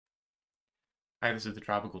Hi, this is the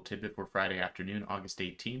Tropical Tidbit for Friday afternoon, August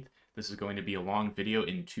 18th. This is going to be a long video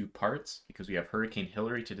in two parts because we have Hurricane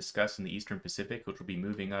Hilary to discuss in the Eastern Pacific, which will be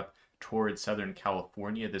moving up towards Southern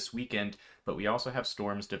California this weekend, but we also have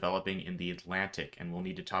storms developing in the Atlantic, and we'll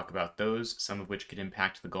need to talk about those, some of which could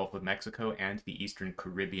impact the Gulf of Mexico and the Eastern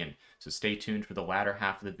Caribbean. So stay tuned for the latter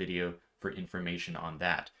half of the video for information on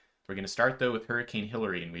that. We're going to start though with Hurricane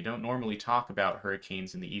Hilary, and we don't normally talk about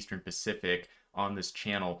hurricanes in the Eastern Pacific on this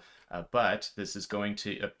channel, but this is going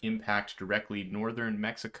to impact directly northern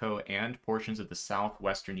Mexico and portions of the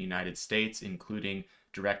southwestern United States, including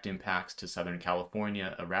direct impacts to Southern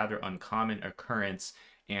California, a rather uncommon occurrence,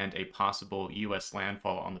 and a possible U.S.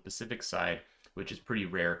 landfall on the Pacific side, which is pretty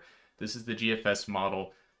rare. This is the GFS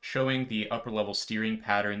model showing the upper level steering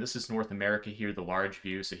pattern. This is North America here, the large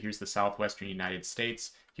view. So here's the southwestern United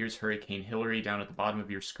States. Here's Hurricane Hilary down at the bottom of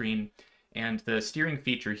your screen. And the steering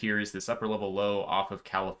feature here is this upper level low off of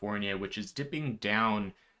California, which is dipping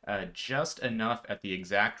down just enough at the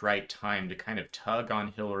exact right time to kind of tug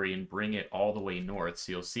on Hilary and bring it all the way north.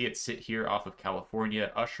 So you'll see it sit here off of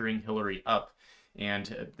California, ushering Hilary up.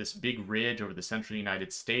 And this big ridge over the central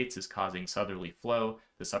United States is causing southerly flow.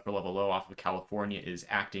 This upper level low off of California is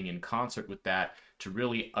acting in concert with that to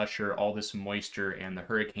really usher all this moisture and the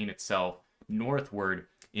hurricane itself northward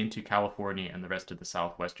into California and the rest of the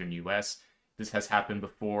southwestern U.S. This has happened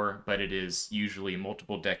before, but it is usually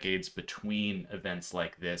multiple decades between events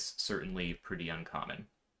like this, certainly pretty uncommon.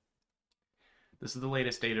 This is the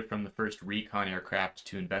latest data from the first recon aircraft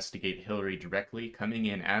to investigate Hilary directly. Coming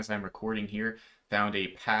in as I'm recording here, found a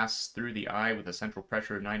pass through the eye with a central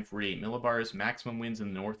pressure of 948 millibars, maximum winds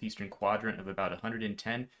in the northeastern quadrant of about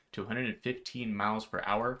 110 to 115 miles per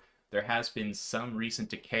hour. There has been some recent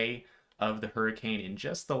decay of the hurricane in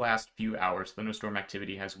just the last few hours. Thunderstorm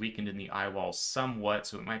activity has weakened in the eye wall somewhat,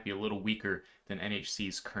 so it might be a little weaker than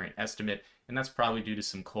NHC's current estimate, and that's probably due to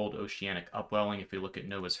some cold oceanic upwelling. If we look at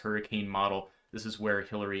NOAA's hurricane model, this is where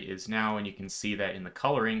Hilary is now, and you can see that in the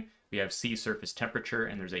coloring, we have sea surface temperature,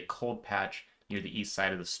 and there's a cold patch near the east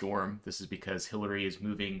side of the storm. This is because Hilary is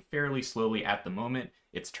moving fairly slowly at the moment.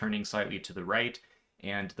 It's turning slightly to the right,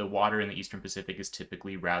 and the water in the Eastern Pacific is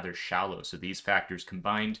typically rather shallow. So these factors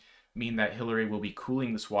combined mean that Hilary will be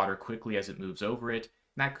cooling this water quickly as it moves over it,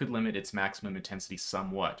 and that could limit its maximum intensity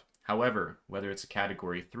somewhat. However, whether it's a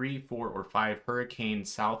Category 3, 4, or 5 hurricane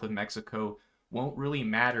south of Mexico won't really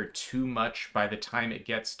matter too much by the time it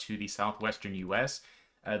gets to the southwestern U.S.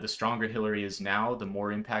 The stronger Hilary is now, the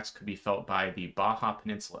more impacts could be felt by the Baja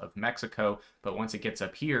Peninsula of Mexico, but once it gets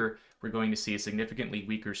up here, we're going to see a significantly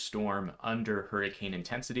weaker storm under hurricane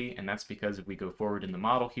intensity, and that's because if we go forward in the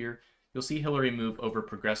model here, you'll see Hilary move over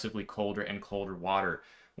progressively colder and colder water.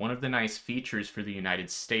 One of the nice features for the United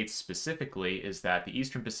States specifically is that the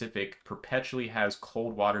Eastern Pacific perpetually has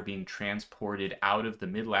cold water being transported out of the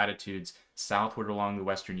mid-latitudes southward along the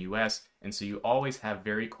western U.S., and so you always have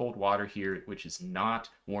very cold water here, which is not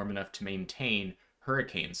warm enough to maintain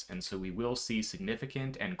hurricanes, and so we will see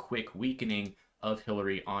significant and quick weakening of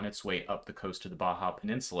Hilary on its way up the coast of the Baja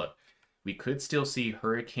Peninsula. We could still see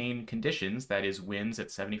hurricane conditions, that is winds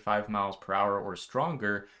at 75 miles per hour or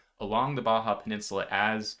stronger, along the Baja Peninsula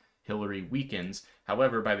as Hilary weakens.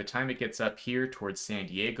 However, by the time it gets up here towards San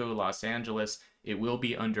Diego, Los Angeles, it will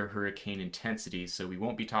be under hurricane intensity, so we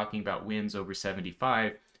won't be talking about winds over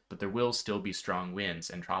 75, but there will still be strong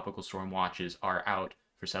winds, and tropical storm watches are out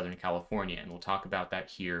for Southern California, and we'll talk about that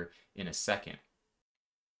here in a second.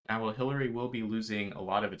 Now, while Hilary will be losing a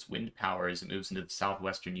lot of its wind power as it moves into the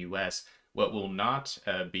southwestern U.S., what will not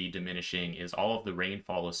be diminishing is all of the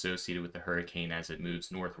rainfall associated with the hurricane as it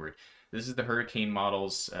moves northward. This is the hurricane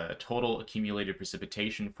model's total accumulated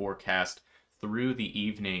precipitation forecast through the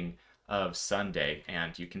evening of Sunday,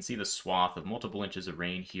 and you can see the swath of multiple inches of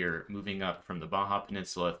rain here moving up from the Baja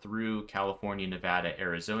Peninsula through California, Nevada,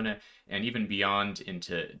 Arizona, and even beyond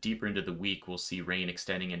deeper into the week, we'll see rain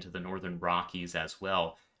extending into the northern Rockies as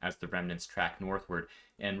well as the remnants track northward.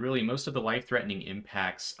 And really, most of the life-threatening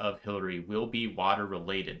impacts of Hilary will be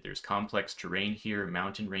water-related. There's complex terrain here,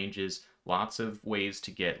 mountain ranges, lots of ways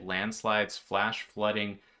to get landslides, flash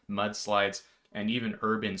flooding, mudslides, and even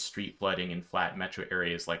urban street flooding in flat metro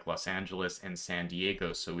areas like Los Angeles and San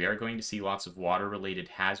Diego. So we are going to see lots of water-related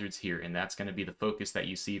hazards here, and that's going to be the focus that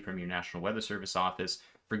you see from your National Weather Service office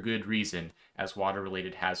for good reason, as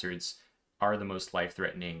water-related hazards are the most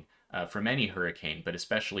life-threatening from any hurricane, but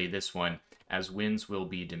especially this one, as winds will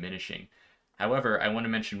be diminishing. However, I want to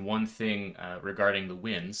mention one thing regarding the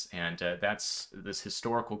winds, and that's this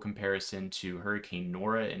historical comparison to Hurricane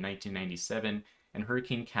Nora in 1997 and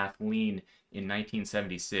Hurricane Kathleen in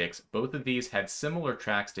 1976. Both of these had similar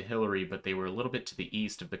tracks to Hilary, but they were a little bit to the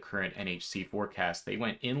east of the current NHC forecast. They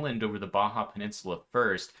went inland over the Baja Peninsula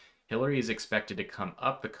first. Hilary is expected to come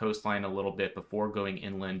up the coastline a little bit before going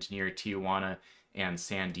inland near Tijuana and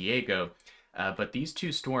San Diego. But these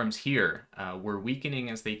two storms here were weakening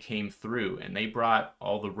as they came through, and they brought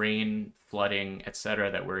all the rain, flooding,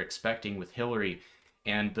 etc. that we're expecting with Hilary.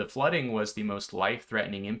 And the flooding was the most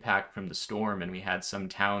life-threatening impact from the storm, and we had some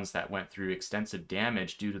towns that went through extensive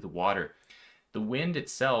damage due to the water. The wind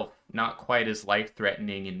itself, not quite as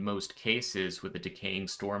life-threatening in most cases with a decaying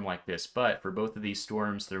storm like this, but for both of these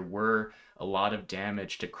storms, there were a lot of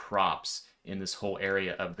damage to crops in this whole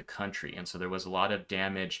area of the country. And so there was a lot of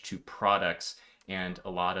damage to products and a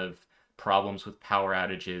lot of problems with power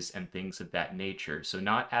outages and things of that nature. So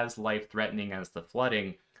not as life-threatening as the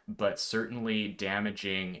flooding, but certainly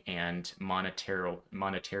damaging, and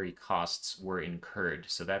monetary costs were incurred.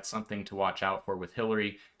 So that's something to watch out for with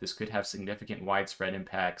Hilary. This could have significant widespread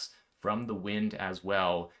impacts from the wind as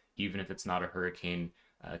well, even if it's not a hurricane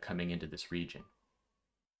coming into this region.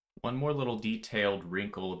 One more little detailed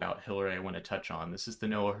wrinkle about Hilary I want to touch on. This is the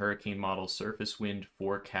NOAA Hurricane Model surface wind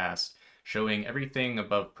forecast, showing everything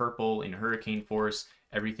above purple in hurricane force,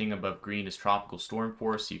 everything above green is tropical storm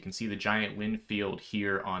force. So you can see the giant wind field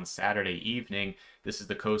here on Saturday evening. This is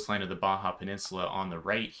the coastline of the Baja Peninsula on the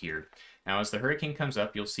right here. Now, as the hurricane comes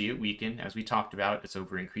up, you'll see it weaken. As we talked about, it's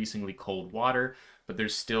over increasingly cold water, but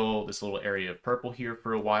there's still this little area of purple here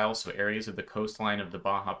for a while. So areas of the coastline of the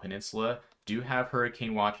Baja Peninsula do have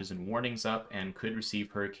hurricane watches and warnings up and could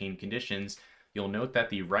receive hurricane conditions. You'll note that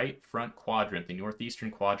the right front quadrant, the northeastern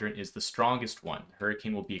quadrant, is the strongest one. The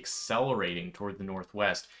hurricane will be accelerating toward the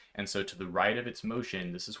northwest, and so to the right of its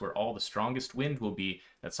motion, this is where all the strongest wind will be.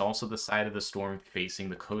 That's also the side of the storm facing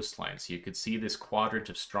the coastline. So you could see this quadrant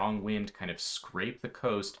of strong wind kind of scrape the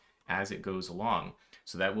coast as it goes along.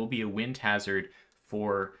 So that will be a wind hazard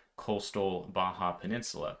for coastal Baja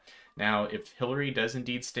Peninsula. Now, if Hilary does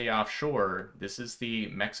indeed stay offshore, this is the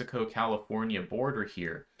Mexico-California border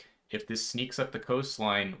here. If this sneaks up the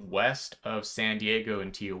coastline west of San Diego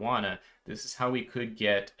and Tijuana, this is how we could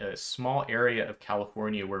get a small area of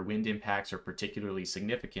California where wind impacts are particularly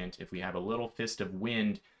significant. If we have a little fist of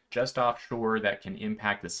wind just offshore that can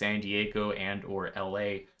impact the San Diego and or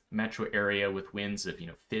LA metro area with winds of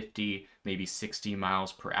 50, maybe 60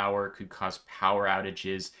 miles per hour, could cause power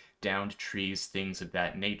outages, downed trees, things of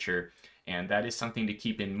that nature. And that is something to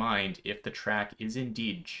keep in mind if the track is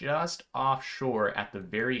indeed just offshore at the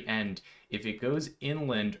very end. If it goes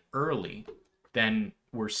inland early, then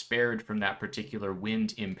we're spared from that particular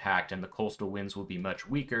wind impact, and the coastal winds will be much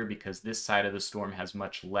weaker because this side of the storm has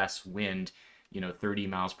much less wind, 30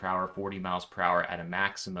 miles per hour, 40 miles per hour at a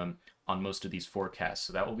maximum on most of these forecasts.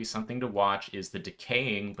 So that will be something to watch, is the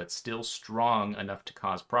decaying but still strong enough to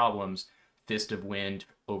cause problems fist of wind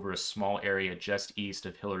over a small area just east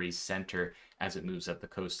of Hilary's center as it moves up the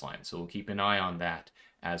coastline. So we'll keep an eye on that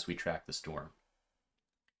as we track the storm.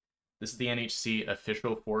 This is the NHC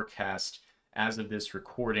official forecast as of this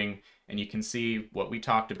recording, and you can see what we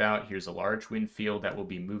talked about. Here's a large wind field that will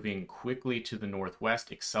be moving quickly to the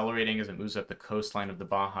northwest, accelerating as it moves up the coastline of the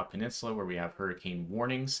Baja Peninsula, where we have hurricane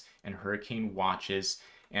warnings and hurricane watches,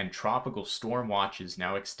 and tropical storm watches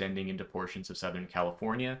now extending into portions of Southern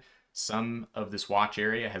California. Some of this watch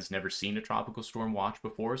area has never seen a tropical storm watch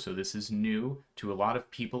before, so this is new to a lot of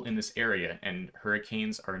people in this area, and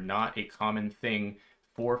hurricanes are not a common thing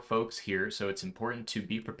for folks here, so it's important to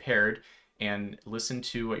be prepared and listen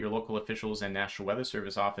to what your local officials and National Weather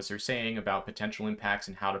Service office are saying about potential impacts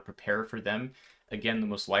and how to prepare for them. Again, the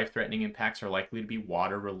most life-threatening impacts are likely to be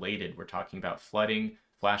water-related. We're talking about flooding,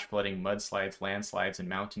 flash flooding, mudslides, landslides, and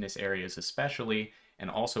mountainous areas especially, and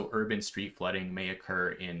also urban street flooding may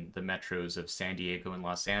occur in the metros of San Diego and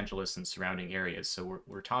Los Angeles and surrounding areas. So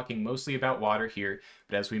we're talking mostly about water here,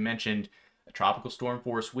 but as we mentioned, tropical storm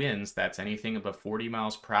force winds, that's anything above 40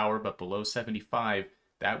 miles per hour but below 75,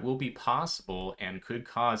 that will be possible and could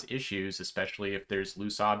cause issues, especially if there's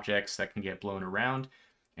loose objects that can get blown around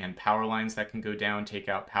and power lines that can go down, take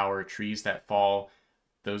out power, trees that fall.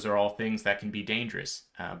 Those are all things that can be dangerous,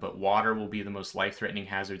 but water will be the most life-threatening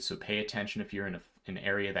hazard, so pay attention if you're in an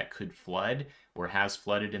area that could flood or has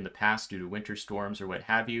flooded in the past due to winter storms or what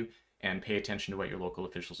have you, and pay attention to what your local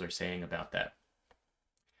officials are saying about that.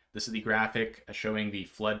 This is the graphic showing the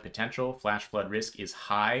flood potential. Flash flood risk is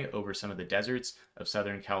high over some of the deserts of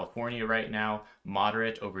Southern California right now,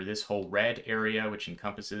 moderate over this whole red area, which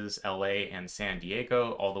encompasses LA and San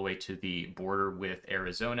Diego, all the way to the border with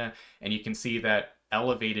Arizona. And you can see that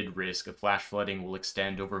elevated risk of flash flooding will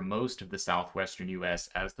extend over most of the southwestern U.S.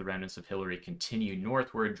 as the remnants of Hilary continue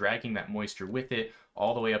northward, dragging that moisture with it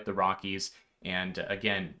all the way up the Rockies. And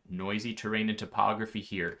again, noisy terrain and topography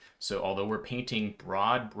here. So although we're painting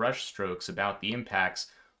broad brush strokes about the impacts,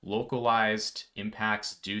 localized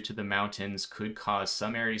impacts due to the mountains could cause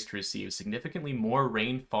some areas to receive significantly more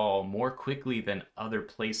rainfall more quickly than other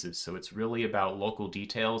places. So it's really about local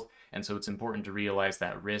details. And so it's important to realize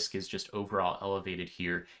that risk is just overall elevated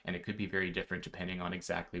here, and it could be very different depending on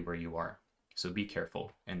exactly where you are. So be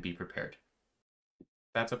careful and be prepared.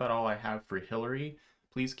 That's about all I have for Hilary.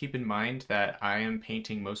 Please keep in mind that I am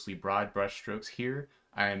painting mostly broad brushstrokes here.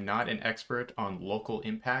 I am not an expert on local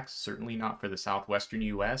impacts, certainly not for the southwestern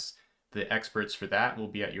U.S. The experts for that will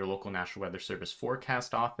be at your local National Weather Service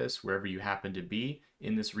forecast office, wherever you happen to be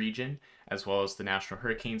in this region, as well as the National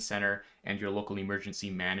Hurricane Center and your local emergency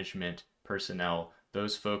management personnel.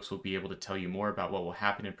 Those folks will be able to tell you more about what will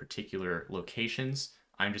happen in particular locations.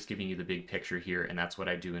 I'm just giving you the big picture here, and that's what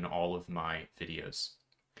I do in all of my videos.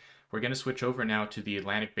 We're going to switch over now to the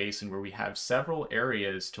Atlantic Basin, where we have several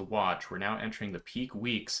areas to watch. We're now entering the peak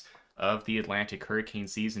weeks of the Atlantic hurricane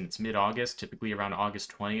season. It's mid-August, typically around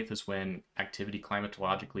August 20th is when activity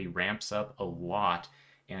climatologically ramps up a lot,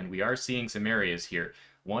 and we are seeing some areas here.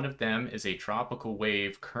 One of them is a tropical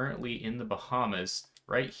wave currently in the Bahamas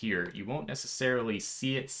right here. You won't necessarily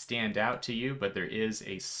see it stand out to you, but there is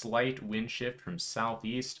a slight wind shift from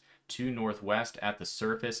southeast to northwest at the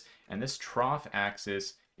surface, and this trough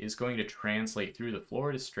axis is going to translate through the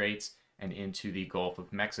Florida Straits and into the Gulf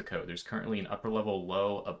of Mexico. There's currently an upper level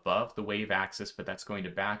low above the wave axis, but that's going to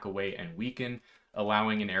back away and weaken,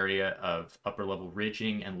 allowing an area of upper level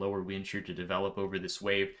ridging and lower wind shear to develop over this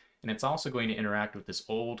wave. And it's also going to interact with this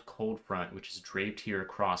old cold front, which is draped here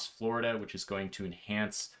across Florida, which is going to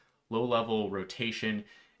enhance low level rotation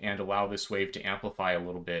and allow this wave to amplify a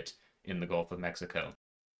little bit in the Gulf of Mexico.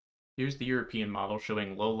 Here's the European model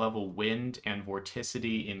showing low-level wind and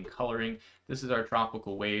vorticity in coloring. This is our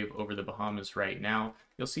tropical wave over the Bahamas right now.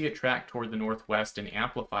 You'll see it track toward the northwest and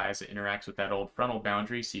amplify as it interacts with that old frontal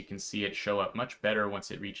boundary, so you can see it show up much better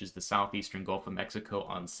once it reaches the southeastern Gulf of Mexico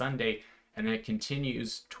on Sunday, and then it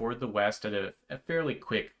continues toward the west at a fairly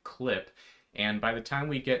quick clip. And by the time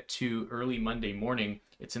we get to early Monday morning,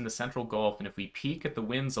 it's in the central Gulf, and if we peek at the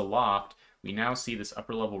winds aloft, we now see this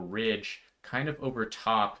upper-level ridge kind of over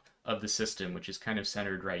top of the system, which is kind of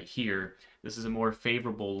centered right here. This is a more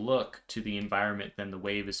favorable look to the environment than the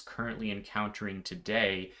wave is currently encountering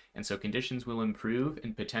today, and so conditions will improve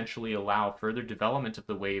and potentially allow further development of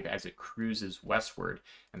the wave as it cruises westward.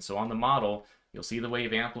 And so on the model, you'll see the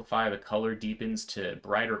wave amplify, the color deepens to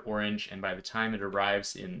brighter orange, and by the time it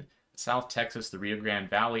arrives in South Texas, the Rio Grande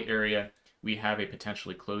Valley area, we have a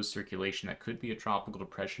potentially closed circulation that could be a tropical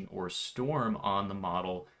depression or storm on the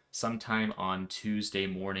model sometime on Tuesday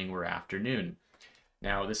morning or afternoon.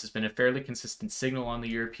 Now, this has been a fairly consistent signal on the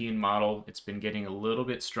European model. It's been getting a little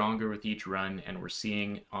bit stronger with each run, and we're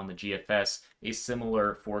seeing on the GFS a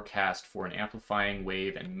similar forecast for an amplifying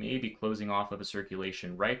wave and maybe closing off of a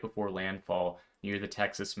circulation right before landfall near the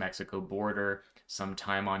Texas-Mexico border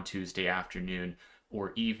sometime on Tuesday afternoon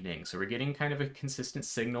or evening. So we're getting kind of a consistent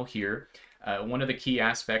signal here. One of the key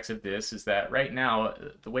aspects of this is that right now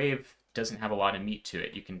the wave doesn't have a lot of meat to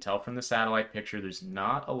it. You can tell from the satellite picture there's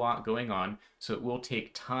not a lot going on, so it will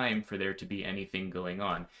take time for there to be anything going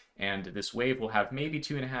on. And this wave will have maybe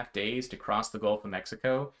 2.5 days to cross the Gulf of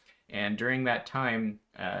Mexico, and during that time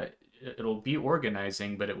it'll be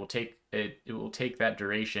organizing, but it will take that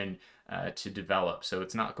duration to develop. So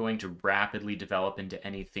it's not going to rapidly develop into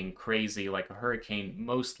anything crazy like a hurricane,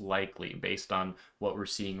 most likely, based on what we're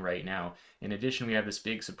seeing right now. In addition, we have this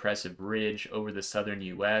big suppressive ridge over the southern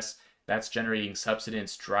U.S. That's generating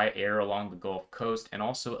subsidence dry air along the Gulf Coast, and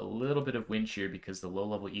also a little bit of wind shear because the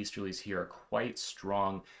low-level easterlies here are quite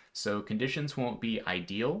strong. So conditions won't be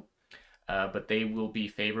ideal, but they will be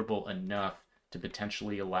favorable enough to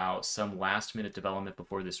potentially allow some last-minute development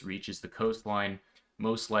before this reaches the coastline,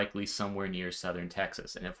 most likely somewhere near southern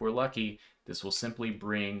Texas. And if we're lucky, this will simply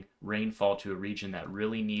bring rainfall to a region that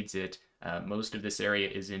really needs it. Most of this area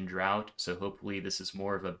is in drought, so hopefully this is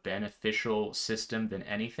more of a beneficial system than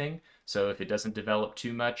anything. So if it doesn't develop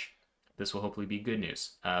too much, this will hopefully be good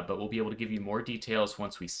news. But we'll be able to give you more details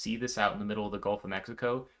once we see this out in the middle of the Gulf of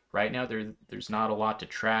Mexico. Right now, there's not a lot to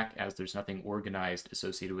track, as there's nothing organized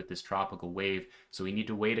associated with this tropical wave, so we need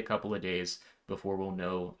to wait a couple of days before we'll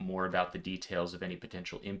know more about the details of any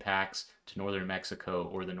potential impacts to northern Mexico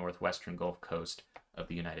or the northwestern Gulf Coast of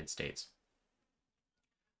the United States.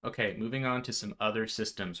 Okay, moving on to some other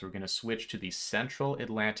systems. We're going to switch to the Central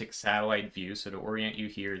Atlantic satellite view. So to orient you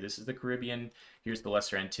here, this is the Caribbean, here's the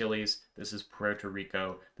Lesser Antilles, this is Puerto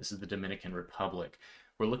Rico, this is the Dominican Republic.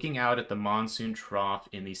 We're looking out at the monsoon trough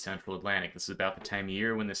in the Central Atlantic. This is about the time of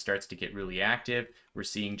year when this starts to get really active. We're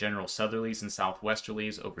seeing general southerlies and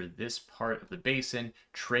southwesterlies over this part of the basin,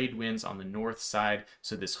 trade winds on the north side.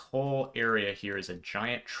 So this whole area here is a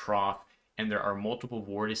giant trough, and there are multiple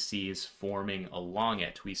vortices forming along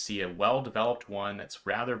it. We see a well-developed one that's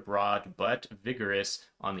rather broad but vigorous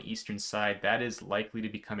on the eastern side. That is likely to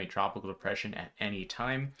become a tropical depression at any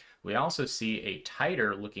time. We also see a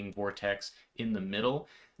tighter looking vortex in the middle.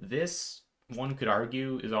 This, one could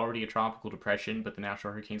argue, is already a tropical depression, but the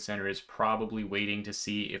National Hurricane Center is probably waiting to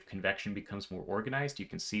see if convection becomes more organized. You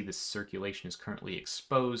can see this circulation is currently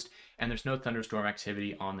exposed, and there's no thunderstorm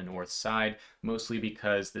activity on the north side, mostly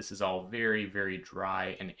because this is all very, very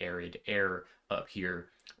dry and arid air up here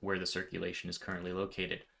where the circulation is currently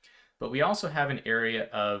located. But we also have an area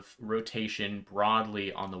of rotation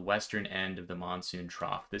broadly on the western end of the monsoon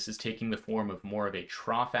trough. This is taking the form of more of a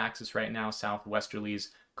trough axis right now, southwesterlies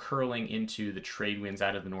curling into the trade winds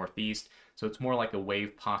out of the northeast. So it's more like a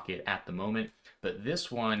wave pocket at the moment. But this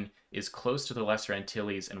one is close to the Lesser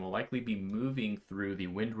Antilles and will likely be moving through the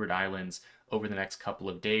Windward Islands over the next couple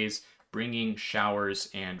of days, bringing showers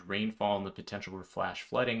and rainfall and the potential for flash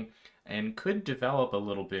flooding, and could develop a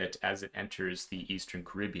little bit as it enters the Eastern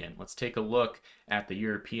Caribbean. Let's take a look at the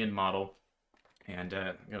European model. And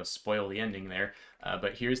I'm going to spoil the ending there.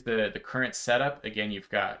 But here's the current setup. Again, you've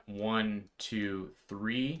got 1, 2,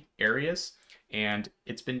 3 areas. And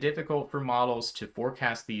it's been difficult for models to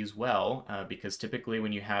forecast these well because typically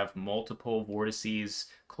when you have multiple vortices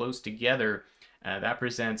close together, that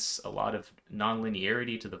presents a lot of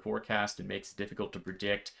nonlinearity to the forecast and makes it difficult to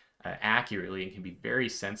predict accurately and can be very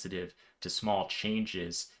sensitive to small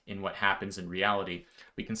changes in what happens in reality.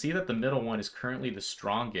 We can see that the middle one is currently the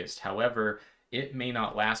strongest. However, it may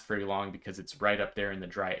not last very long because it's right up there in the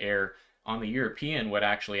dry air. On the European, what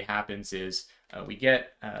actually happens is we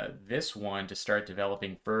get this one to start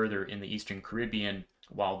developing further in the Eastern Caribbean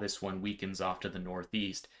while this one weakens off to the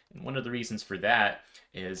northeast. And one of the reasons for that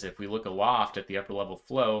is if we look aloft at the upper level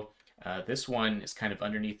flow, this one is kind of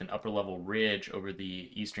underneath an upper level ridge over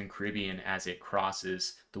the Eastern Caribbean as it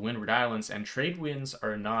crosses the Windward Islands, and trade winds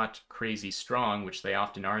are not crazy strong, which they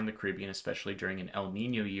often are in the Caribbean, especially during an El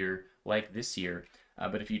Nino year like this year.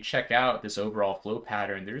 But if you check out this overall flow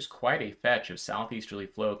pattern, there's quite a fetch of southeasterly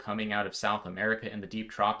flow coming out of South America and the deep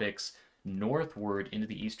tropics northward into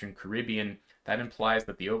the Eastern Caribbean. That implies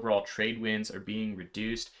that the overall trade winds are being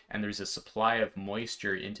reduced and there's a supply of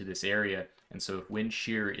moisture into this area. And so if wind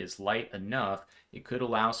shear is light enough, it could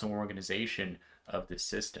allow some organization of this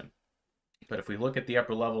system. But if we look at the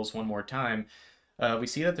upper levels one more time, we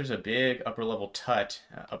see that there's a big upper level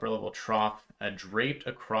upper level trough draped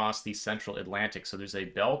across the central Atlantic. So there's a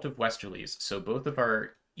belt of westerlies. So both of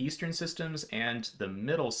our eastern systems and the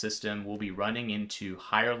middle system will be running into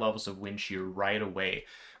higher levels of wind shear right away,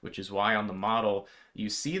 which is why on the model you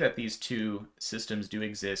see that these two systems do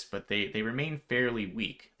exist, but they remain fairly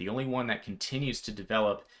weak. The only one that continues to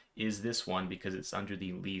develop is this one because it's under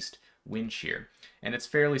the least wind shear. And it's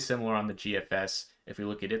fairly similar on the GFS. If we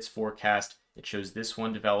look at its forecast, it shows this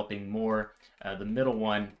one developing more. The middle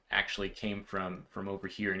one actually came from over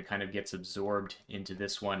here and kind of gets absorbed into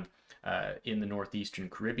this one in the northeastern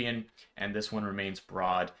Caribbean, and this one remains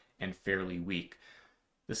broad and fairly weak.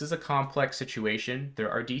 This is a complex situation.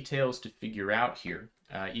 There are details to figure out here.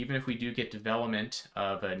 Even if we do get development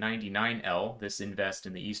of a 99L, this invest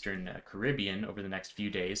in the Eastern Caribbean over the next few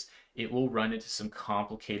days, it will run into some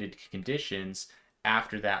complicated conditions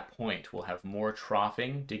after that point. We'll have more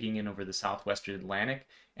troughing digging in over the southwestern Atlantic,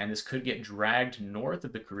 and this could get dragged north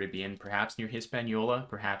of the Caribbean, perhaps near Hispaniola,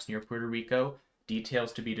 perhaps near Puerto Rico.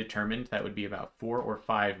 Details to be determined. That would be about 4 or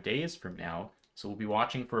 5 days from now. So we'll be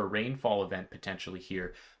watching for a rainfall event potentially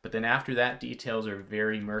here. But then after that, details are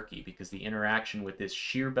very murky because the interaction with this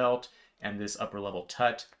shear belt and this upper level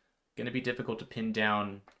tut going to be difficult to pin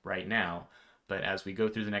down right now. But as we go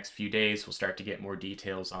through the next few days, we'll start to get more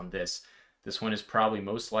details on this. This one is probably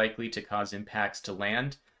most likely to cause impacts to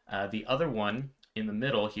land. The other one in the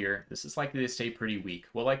middle here, this is likely to stay pretty weak.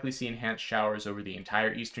 We'll likely see enhanced showers over the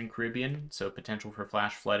entire Eastern Caribbean, so potential for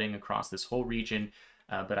flash flooding across this whole region,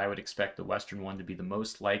 but I would expect the western one to be the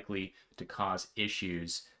most likely to cause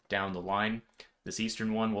issues down the line. This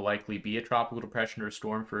eastern one will likely be a tropical depression or a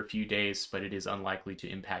storm for a few days, but it is unlikely to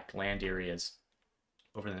impact land areas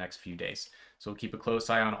over the next few days. So we'll keep a close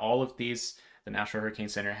eye on all of these. The National Hurricane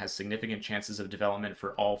Center has significant chances of development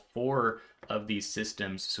for all 4 of these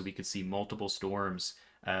systems, so we could see multiple storms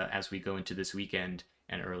as we go into this weekend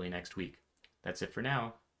and early next week. That's it for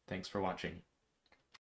now. Thanks for watching.